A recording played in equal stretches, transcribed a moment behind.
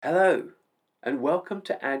Hello, and welcome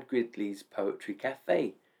to Ad Gridley's Poetry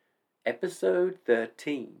Cafe, episode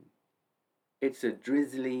 13. It's a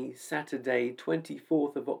drizzly Saturday,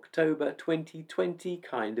 24th of October 2020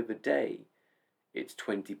 kind of a day. It's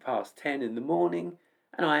 20 past 10 in the morning,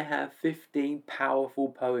 and I have 15 powerful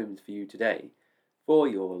poems for you today, for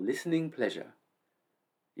your listening pleasure.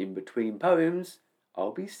 In between poems,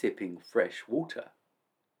 I'll be sipping fresh water.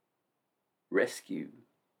 Rescue.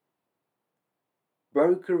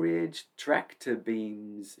 Brokerage tractor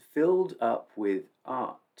beams filled up with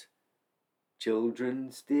art.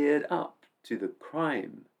 Children steered up to the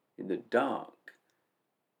crime in the dark.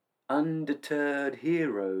 Undeterred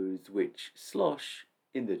heroes which slosh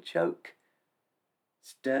in the choke.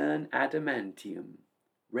 Stern adamantium,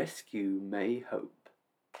 rescue may hope.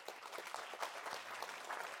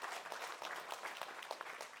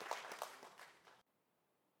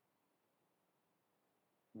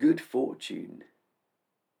 Good fortune.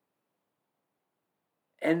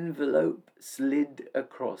 Envelope slid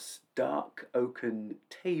across dark oaken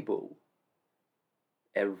table.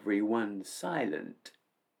 Everyone silent.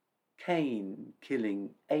 Cain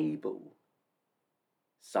killing Abel.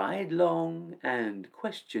 Sidelong and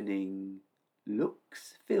questioning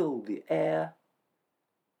looks fill the air.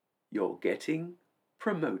 You're getting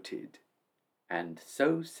promoted, and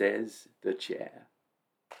so says the chair.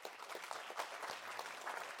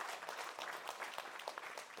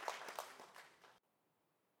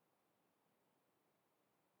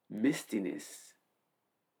 Mistiness.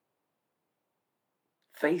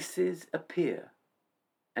 Faces appear,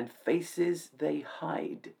 and faces they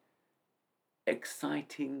hide.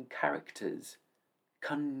 Exciting characters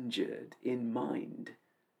conjured in mind.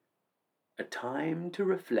 A time to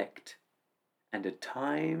reflect, and a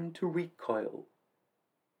time to recoil.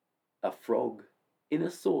 A frog in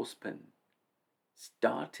a saucepan,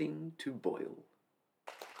 starting to boil.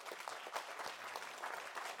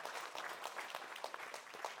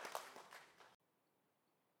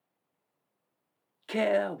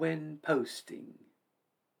 Care when posting.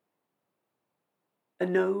 A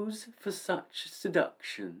nose for such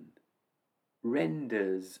seduction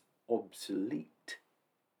renders obsolete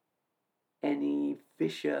any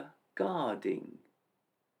fisher guarding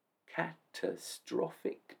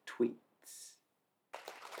catastrophic tweets.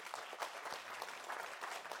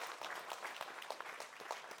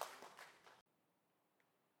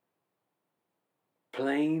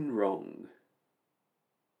 Plain wrong.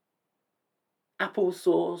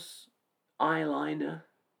 Applesauce, eyeliner,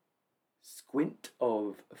 squint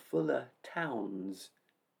of fuller towns.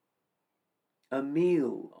 A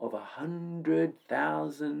meal of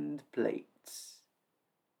 100,000 plates.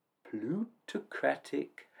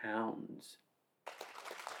 Plutocratic hounds.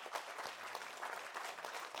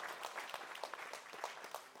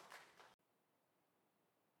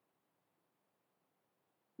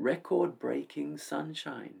 Record-breaking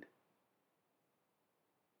sunshine.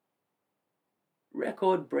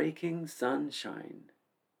 Record-breaking sunshine.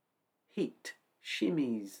 Heat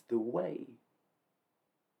shimmies the way.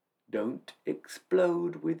 Don't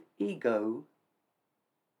explode with ego.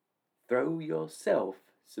 Throw yourself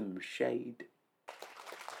some shade.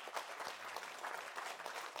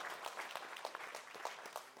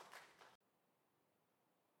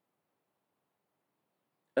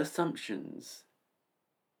 Assumptions.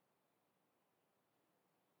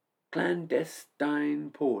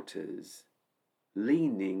 Clandestine porters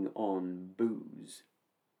leaning on booze.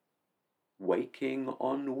 Waking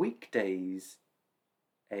on weekdays,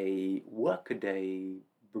 a workaday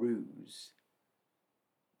bruise.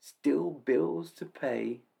 Still bills to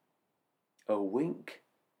pay, a wink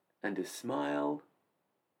and a smile.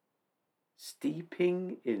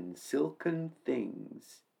 Steeping in silken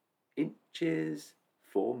things, inches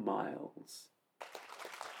for miles.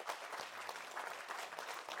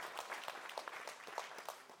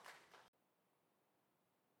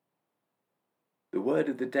 The word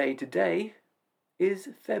of the day today is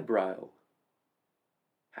febrile.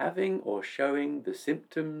 Having or showing the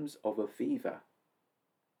symptoms of a fever.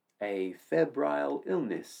 A febrile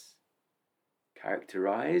illness,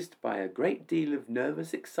 characterized by a great deal of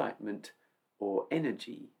nervous excitement or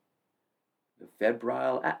energy. The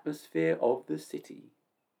febrile atmosphere of the city.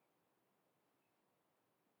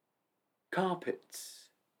 Carpets.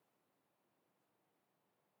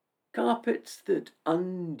 Carpets that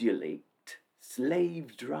undulate,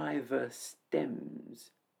 slave driver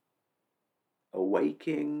stems. A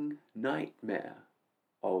waking nightmare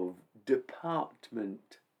of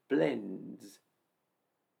department blends.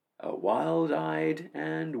 A wild-eyed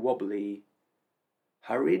and wobbly,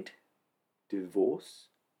 hurried divorce.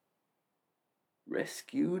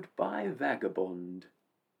 Rescued by vagabond,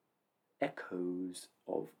 echoes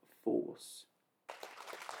of force.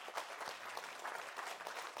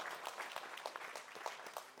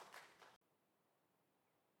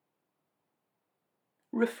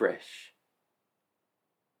 Refresh.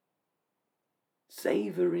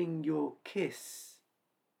 Savouring your kiss,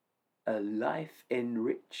 a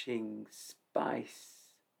life-enriching spice.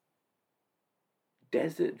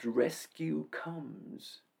 Desert rescue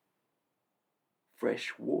comes,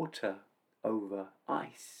 fresh water over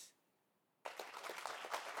ice.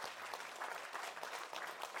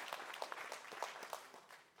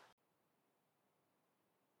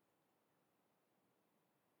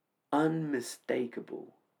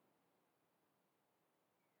 Unmistakable.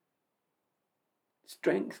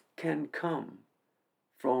 Strength can come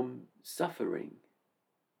from suffering.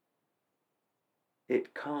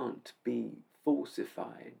 It can't be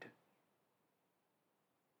falsified.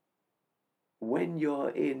 When you're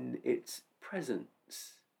in its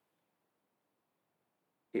presence,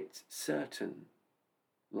 it's certain,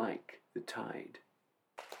 like the tide.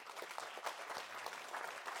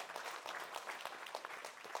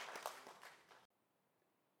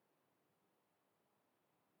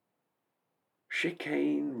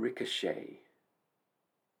 Chicane ricochet.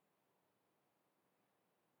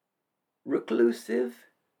 Reclusive,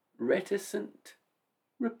 reticent,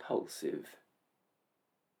 repulsive.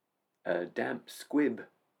 A damp squib,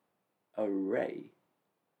 a ray.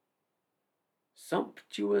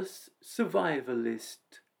 Sumptuous survivalist,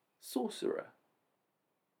 sorcerer.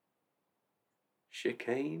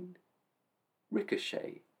 Chicane,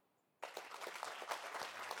 ricochet.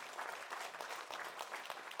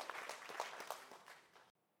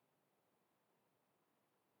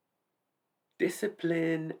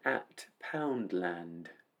 Discipline at Poundland.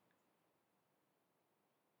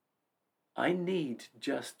 I need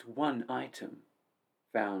just one item,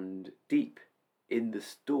 found deep in the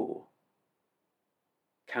store.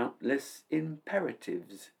 Countless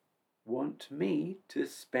imperatives want me to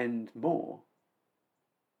spend more.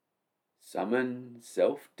 Summon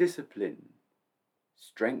self-discipline,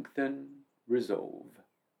 strengthen resolve,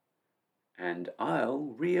 and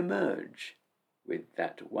I'll re-emerge with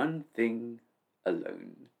that one thing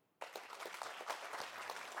alone.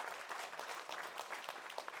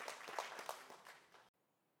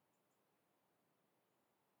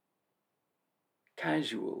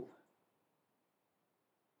 Casual.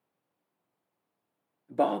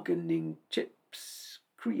 Bargaining chips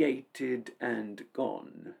created and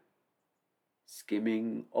gone.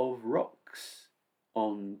 Skimming of rocks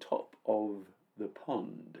on top of the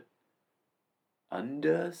pond.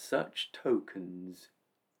 Under such tokens,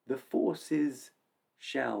 the forces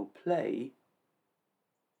shall play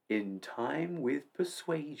in time with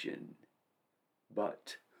persuasion,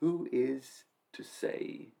 but who is to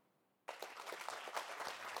say?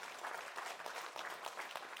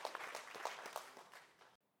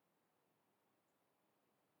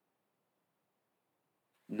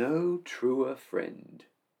 No truer friend.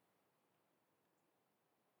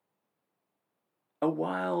 A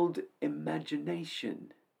wild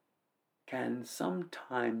imagination can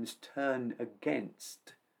sometimes turn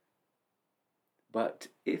against, but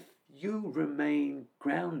if you remain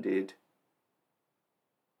grounded,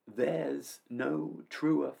 there's no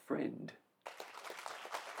truer friend.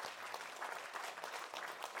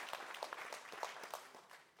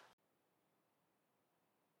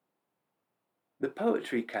 The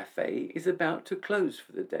Poetry Cafe is about to close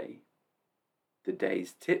for the day. The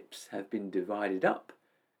day's tips have been divided up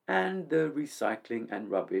and the recycling and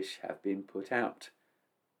rubbish have been put out.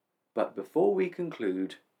 But before we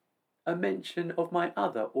conclude, a mention of my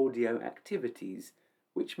other audio activities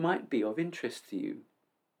which might be of interest to you.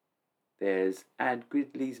 There's Ad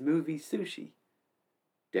Gridley's Movie Sushi,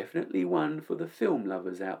 definitely one for the film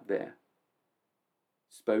lovers out there.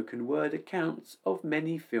 Spoken word accounts of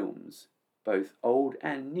many films, both old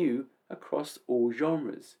and new, across all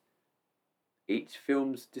genres. Each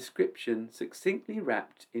film's description succinctly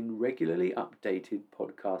wrapped in regularly updated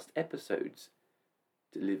podcast episodes,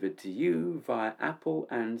 delivered to you via Apple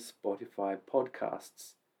and Spotify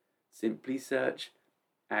podcasts. Simply search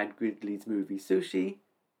Ad Gridley's Movie Sushi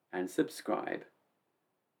and subscribe.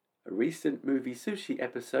 A recent Movie Sushi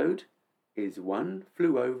episode is One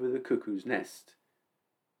Flew Over the Cuckoo's Nest.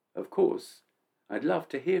 Of course, I'd love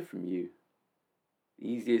to hear from you. The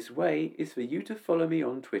easiest way is for you to follow me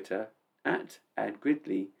on Twitter at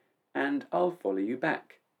 @AdGridley, and I'll follow you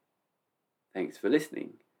back. Thanks for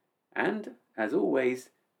listening, and as always,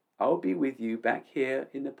 I'll be with you back here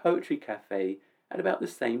in the Poetry Cafe at about the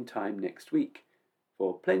same time next week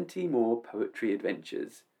for plenty more poetry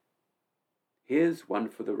adventures. Here's one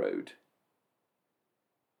for the road.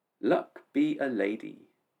 Luck be a lady.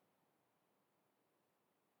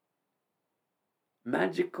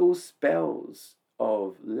 Magical spells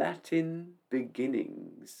of Latin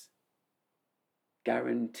beginnings,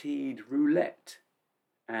 guaranteed roulette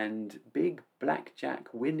and big blackjack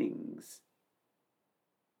winnings,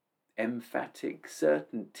 emphatic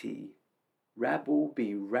certainty, rabble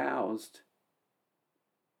be roused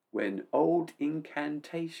when old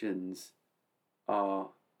incantations are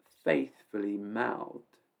faithfully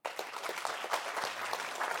mouthed.